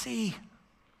 come and see.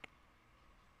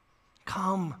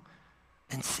 Come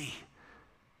and see.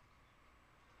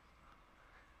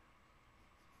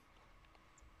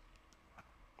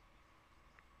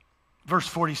 Verse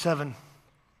 47,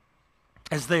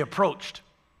 as they approached,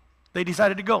 they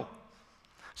decided to go.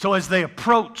 So as they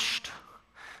approached,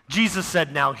 Jesus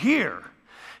said, now here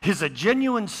is a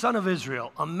genuine son of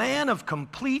Israel, a man of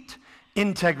complete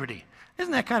integrity.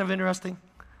 Isn't that kind of interesting?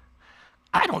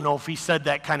 I don't know if he said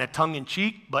that kind of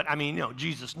tongue-in-cheek, but I mean,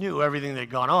 Jesus knew everything that had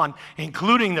gone on,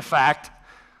 including the fact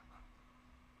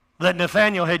that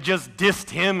Nathanael had just dissed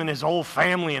him and his whole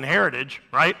family and heritage,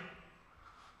 right?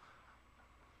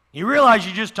 You realize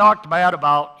you just talked bad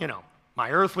about, my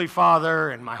earthly father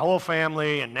and my whole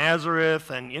family and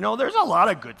Nazareth, and, there's a lot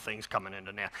of good things coming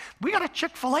into Nazareth. We got a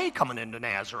Chick-fil-A coming into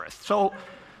Nazareth. So,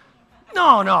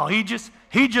 no, he just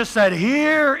said,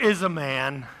 here is a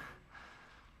man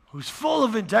who's full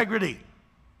of integrity.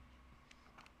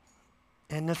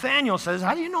 And Nathanael says,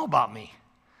 how do you know about me?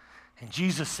 And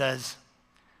Jesus says,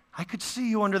 I could see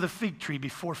you under the fig tree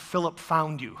before Philip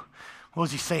found you. What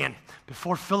was he saying?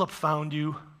 Before Philip found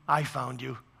you, I found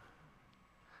you.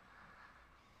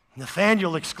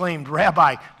 Nathanael exclaimed,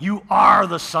 Rabbi, you are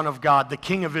the Son of God, the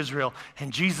King of Israel.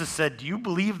 And Jesus said, do you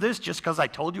believe this just because I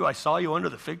told you I saw you under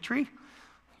the fig tree?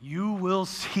 You will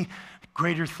see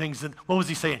greater things than, what was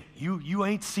he saying? You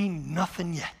ain't seen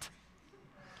nothing yet.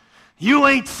 You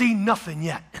ain't seen nothing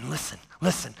yet. And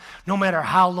listen, no matter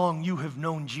how long you have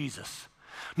known Jesus,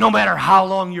 no matter how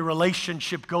long your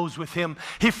relationship goes with him,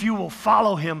 if you will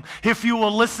follow him, if you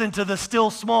will listen to the still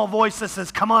small voice that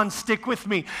says, come on, stick with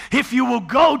me, if you will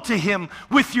go to him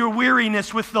with your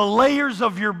weariness, with the layers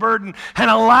of your burden, and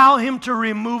allow him to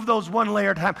remove those one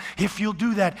layer at a time, if you'll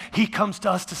do that, he comes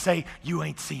to us to say, you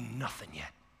ain't seen nothing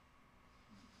yet.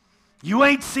 You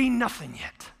ain't seen nothing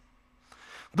yet.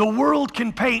 The world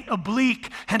can paint a bleak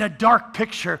and a dark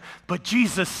picture, but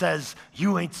Jesus says,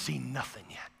 you ain't seen nothing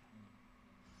yet.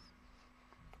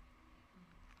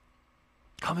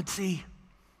 Come and see.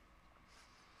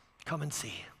 Come and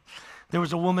see. There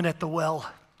was a woman at the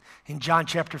well in John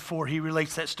chapter 4. He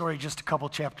relates that story just a couple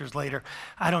chapters later.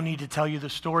 I don't need to tell you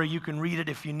the story. You can read it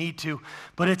if you need to.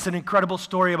 But it's an incredible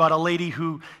story about a lady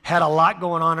who had a lot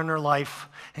going on in her life,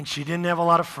 and she didn't have a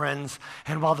lot of friends.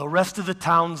 And while the rest of the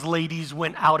town's ladies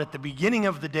went out at the beginning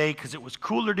of the day because it was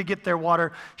cooler to get their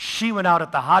water, she went out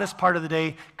at the hottest part of the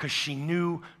day because she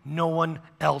knew no one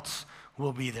else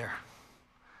will be there.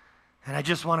 And I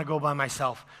just want to go by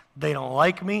myself. They don't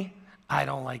like me. I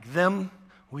don't like them.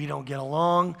 We don't get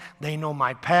along. They know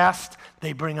my past.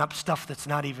 They bring up stuff that's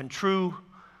not even true.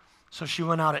 So she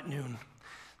went out at noon.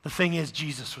 The thing is,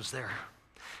 Jesus was there.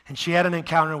 And she had an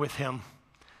encounter with him.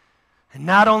 And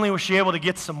not only was she able to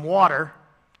get some water,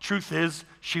 truth is,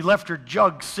 she left her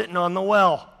jug sitting on the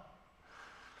well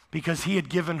because he had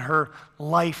given her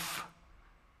life.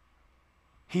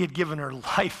 He had given her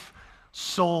life,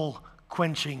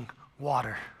 soul-quenching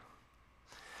water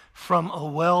from a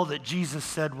well that Jesus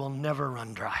said will never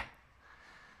run dry.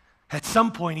 At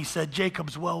some point he said,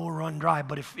 Jacob's well will run dry,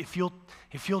 but if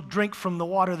you'll drink from the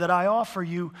water that I offer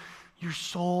you, your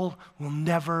soul will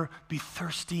never be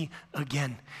thirsty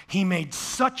again. He made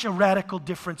such a radical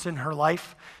difference in her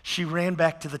life, she ran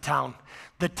back to the town.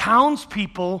 The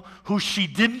townspeople who she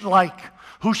didn't like,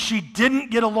 who she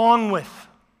didn't get along with.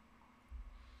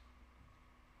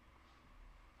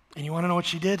 And you want to know what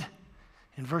she did?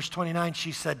 In verse 29,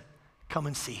 she said, come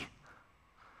and see.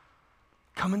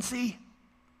 Come and see.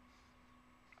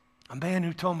 A man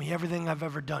who told me everything I've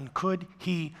ever done. Could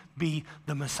he be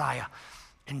the Messiah?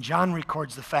 And John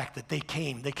records the fact that they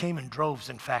came. They came in droves,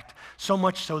 in fact. So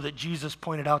much so that Jesus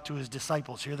pointed out to his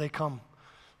disciples, here they come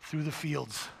through the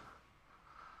fields.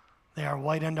 They are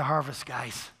white unto harvest,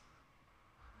 guys.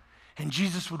 And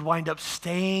Jesus would wind up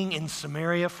staying in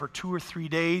Samaria for 2 or 3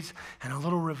 days, and a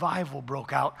little revival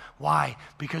broke out. Why?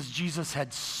 Because Jesus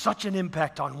had such an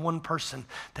impact on one person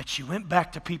that she went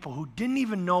back to people who didn't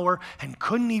even know her and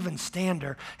couldn't even stand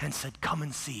her and said, come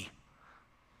and see.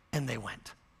 And they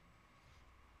went.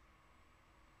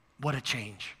 What a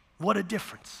change. What a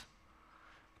difference.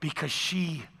 Because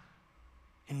she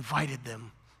invited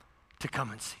them to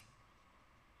come and see.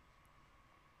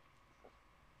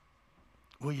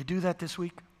 Will you do that this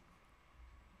week?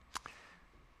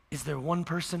 Is there one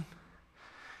person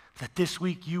that this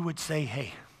week you would say,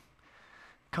 hey,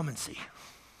 come and see?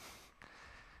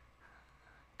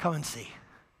 Come and see.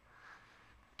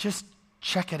 Just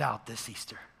check it out this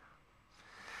Easter.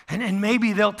 And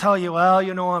maybe they'll tell you, well,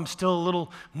 I'm still a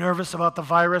little nervous about the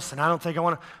virus and I don't think I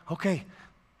want to. Okay,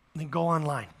 then go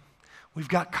online. We've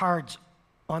got cards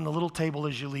on the little table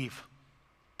as you leave,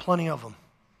 plenty of them.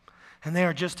 And they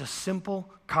are just a simple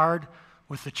card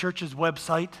with the church's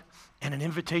website and an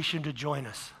invitation to join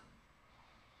us.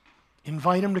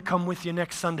 Invite them to come with you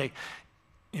next Sunday.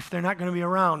 If they're not going to be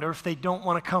around, or if they don't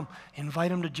want to come, invite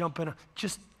them to jump in.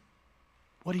 Just,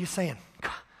 what are you saying?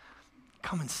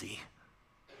 Come and see.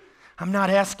 I'm not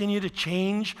asking you to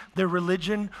change their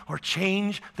religion or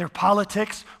change their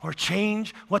politics or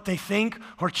change what they think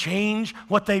or change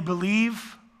what they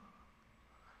believe.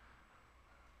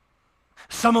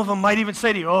 Some of them might even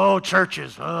say to you, oh,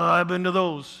 churches, I've been to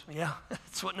those. Yeah,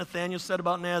 that's what Nathaniel said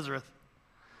about Nazareth.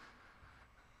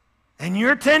 And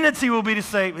your tendency will be to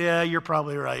say, yeah, you're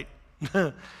probably right.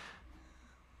 No.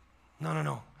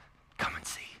 Come and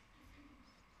see.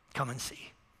 Come and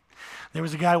see. There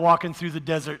was a guy walking through the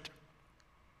desert.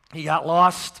 He got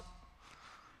lost.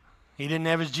 He didn't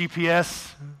have his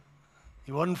GPS.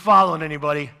 He wasn't following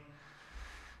anybody.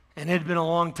 And it had been a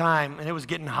long time, and it was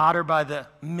getting hotter by the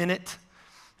minute,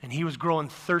 and he was growing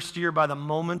thirstier by the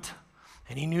moment,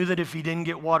 and he knew that if he didn't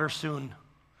get water soon,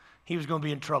 he was going to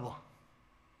be in trouble.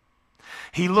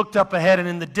 He looked up ahead, and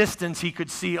in the distance, he could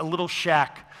see a little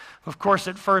shack. Of course,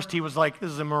 at first, he was like,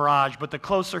 this is a mirage, but the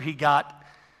closer he got,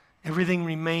 everything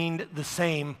remained the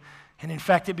same. And in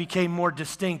fact, it became more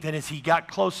distinct. And as he got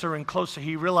closer and closer,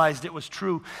 he realized it was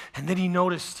true. And then he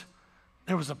noticed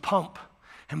there was a pump.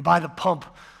 And by the pump,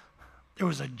 there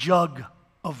was a jug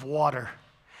of water.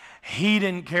 He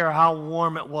didn't care how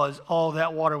warm it was. All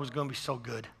that water was going to be so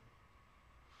good.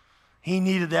 He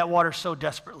needed that water so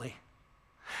desperately.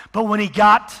 But when he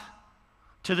got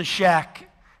to the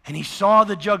shack and he saw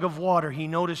the jug of water, he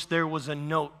noticed there was a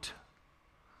note.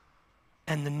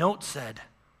 And the note said,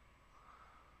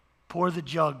 pour the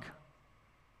jug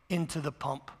into the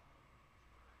pump.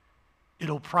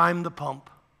 It'll prime the pump,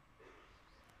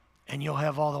 and you'll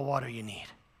have all the water you need.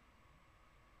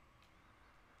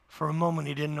 For a moment,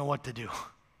 he didn't know what to do,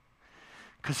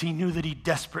 because he knew that he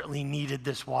desperately needed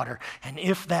this water. And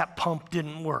if that pump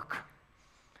didn't work,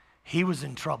 he was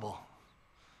in trouble.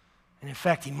 And in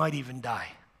fact, he might even die.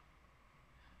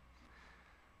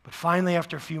 But finally,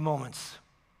 after a few moments,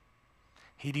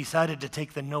 he decided to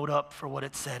take the note up for what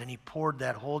it said, and he poured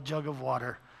that whole jug of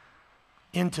water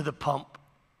into the pump.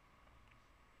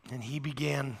 And he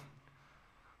began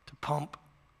to pump,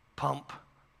 pump,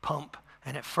 pump.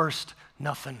 And at first,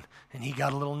 nothing. And he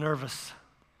got a little nervous.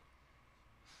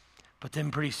 But then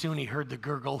pretty soon he heard the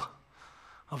gurgle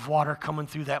of water coming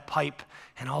through that pipe,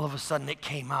 and all of a sudden it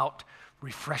came out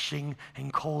refreshing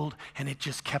and cold, and it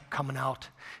just kept coming out.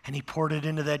 And he poured it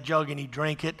into that jug, and he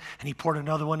drank it, and he poured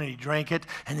another one, and he drank it,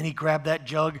 and then he grabbed that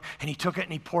jug, and he took it,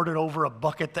 and he poured it over a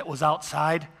bucket that was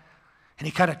outside, and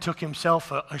he kind of took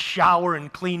himself a shower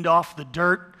and cleaned off the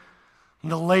dirt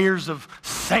and the layers of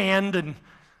sand and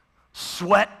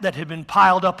sweat that had been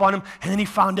piled up on him, and then he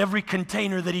found every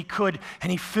container that he could,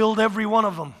 and he filled every one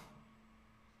of them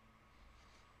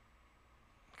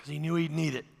because he knew he'd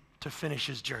need it to finish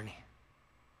his journey.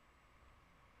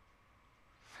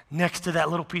 Next to that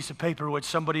little piece of paper which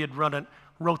somebody had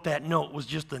wrote that note was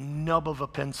just the nub of a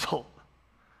pencil.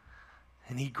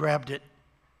 And he grabbed it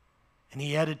and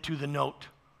he added to the note,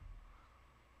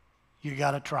 you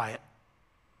got to try it.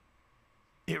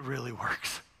 It really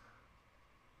works.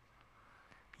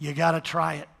 You got to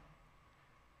try it.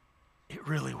 It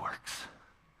really works.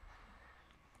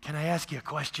 Can I ask you a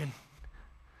question?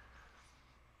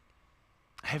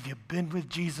 Have you been with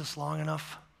Jesus long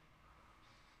enough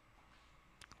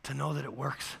to know that it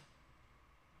works?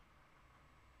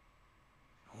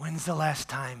 When's the last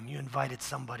time you invited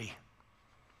somebody?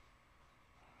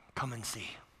 Come and see.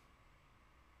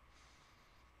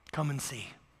 Come and see.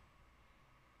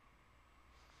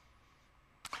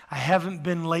 I haven't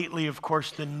been lately, of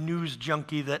course, the news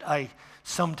junkie that I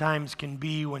sometimes can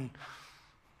be when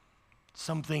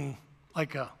something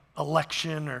like an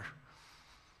election or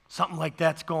something like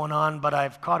that's going on, but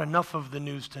I've caught enough of the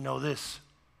news to know this.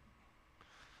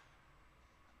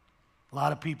 A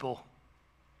lot of people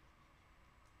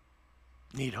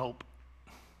need hope.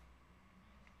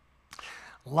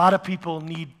 A lot of people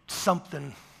need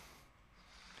something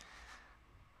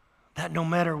that no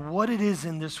matter what it is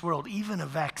in this world, even a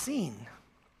vaccine,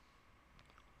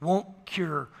 won't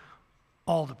cure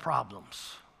all the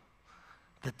problems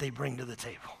that they bring to the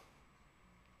table.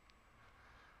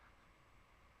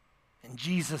 And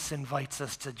Jesus invites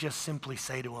us to just simply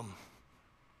say to him,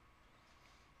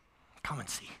 come and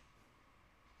see.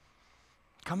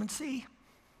 Come and see.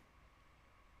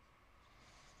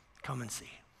 Come and see.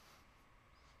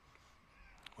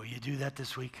 Will you do that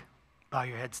this week? Bow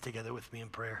your heads together with me in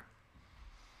prayer.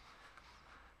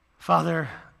 Father,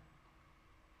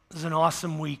 this is an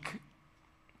awesome week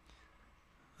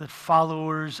that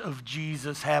followers of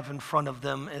Jesus have in front of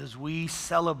them as we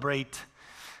celebrate,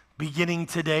 beginning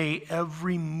today,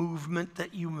 every movement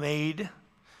that you made,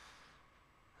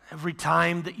 every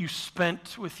time that you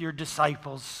spent with your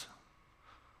disciples.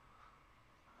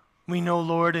 We know,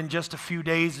 Lord, in just a few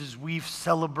days as we've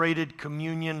celebrated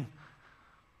communion,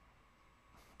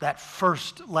 that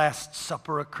first Last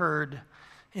Supper occurred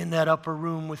in that upper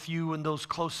room with you and those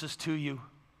closest to you.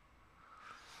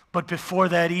 But before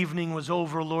that evening was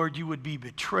over, Lord, you would be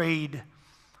betrayed.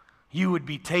 You would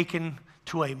be taken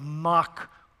to a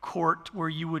mock court where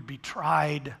you would be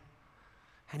tried,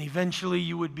 and eventually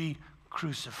you would be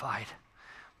crucified.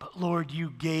 But Lord, you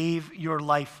gave your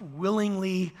life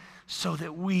willingly so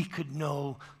that we could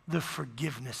know the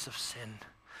forgiveness of sin,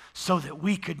 so that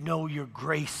we could know your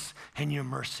grace and your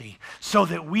mercy, so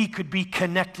that we could be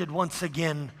connected once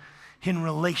again in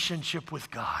relationship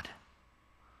with God.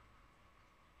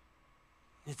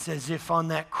 It's as if on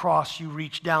that cross you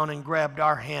reached down and grabbed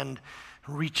our hand,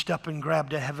 reached up and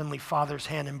grabbed a Heavenly Father's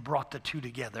hand and brought the two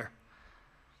together.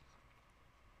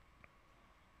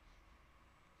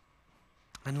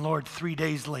 And Lord, 3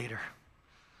 days later,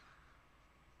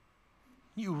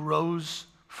 you rose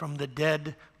from the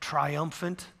dead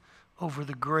triumphant over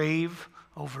the grave,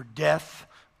 over death,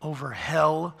 over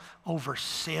hell, over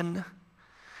sin.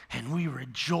 And we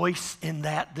rejoice in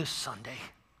that this Sunday.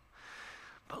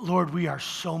 But Lord, we are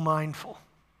so mindful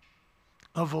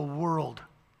of a world,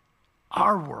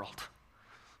 our world,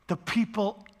 the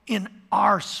people in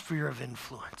our sphere of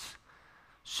influence,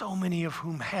 so many of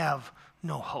whom have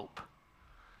no hope.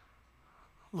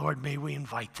 Lord, may we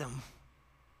invite them.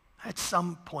 At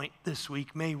some point this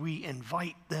week, may we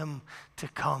invite them to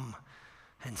come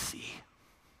and see.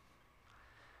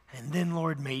 And then,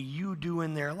 Lord, may you do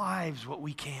in their lives what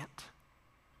we can't.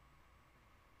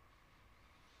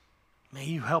 May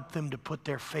you help them to put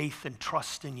their faith and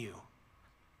trust in you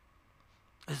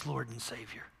as Lord and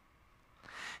Savior.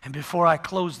 And before I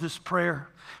close this prayer,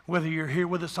 whether you're here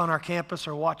with us on our campus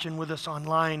or watching with us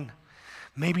online,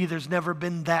 maybe there's never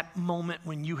been that moment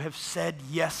when you have said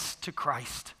yes to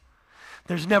Christ.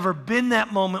 There's never been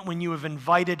that moment when you have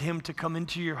invited him to come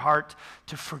into your heart,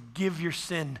 to forgive your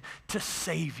sin, to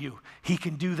save you. He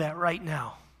can do that right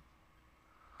now.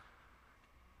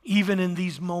 Even in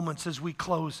these moments as we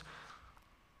close,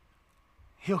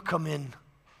 he'll come in,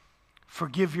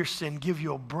 forgive your sin, give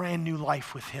you a brand new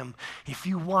life with him. If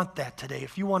you want that today,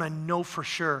 if you want to know for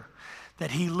sure that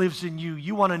he lives in you,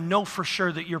 you want to know for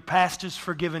sure that your past is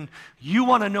forgiven, you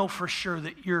want to know for sure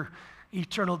that your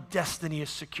eternal destiny is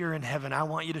secure in heaven, I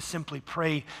want you to simply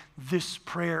pray this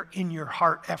prayer in your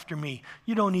heart after me.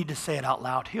 You don't need to say it out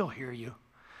loud. He'll hear you.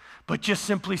 But just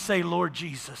simply say, Lord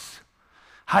Jesus,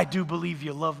 I do believe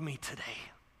you love me today,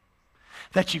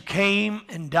 that you came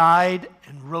and died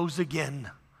and rose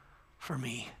again for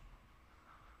me.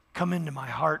 Come into my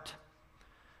heart,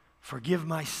 forgive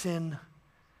my sin,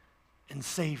 and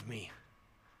save me.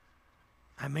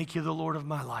 I make you the Lord of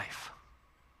my life.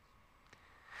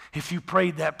 If you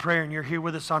prayed that prayer and you're here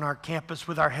with us on our campus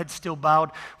with our heads still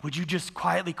bowed, would you just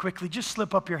quietly, quickly, just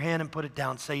slip up your hand and put it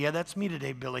down. Say, yeah, that's me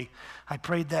today, Billy. I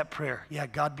prayed that prayer. Yeah,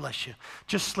 God bless you.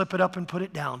 Just slip it up and put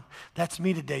it down. That's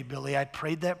me today, Billy. I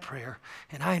prayed that prayer,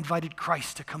 and I invited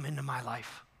Christ to come into my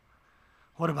life.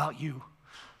 What about you?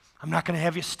 I'm not going to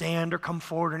have you stand or come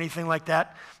forward or anything like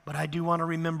that, but I do want to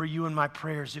remember you in my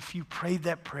prayers. If you prayed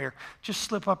that prayer, just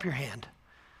slip up your hand.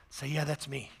 Say, yeah, that's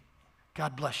me.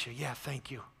 God bless you. Yeah,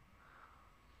 thank you.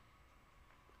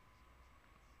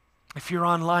 If you're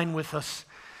online with us,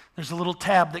 there's a little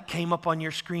tab that came up on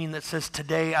your screen that says,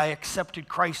 Today I accepted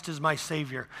Christ as my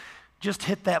Savior. Just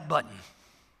hit that button.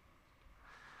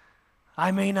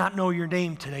 I may not know your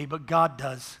name today, but God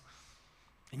does.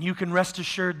 And you can rest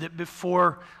assured that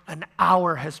before an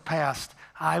hour has passed,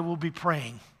 I will be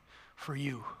praying for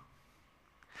you.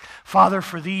 Father,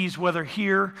 for these, whether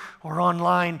here or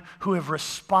online, who have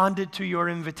responded to your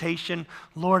invitation,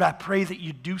 Lord, I pray that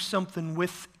you do something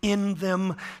within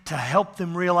them to help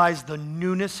them realize the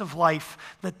newness of life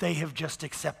that they have just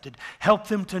accepted. Help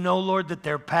them to know, Lord, that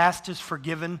their past is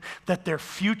forgiven, that their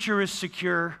future is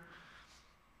secure.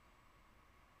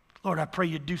 Lord, I pray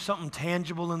you do something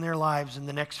tangible in their lives in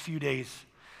the next few days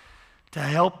to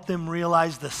help them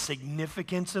realize the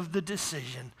significance of the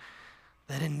decision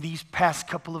that in these past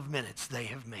couple of minutes they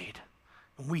have made.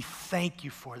 And we thank you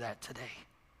for that today.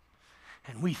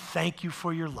 And we thank you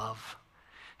for your love.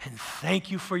 And thank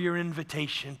you for your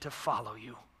invitation to follow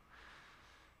you.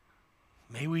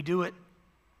 May we do it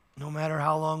no matter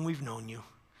how long we've known you,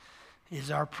 is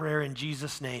our prayer in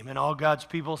Jesus' name. And all God's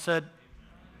people said,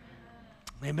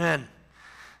 Amen.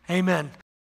 Amen.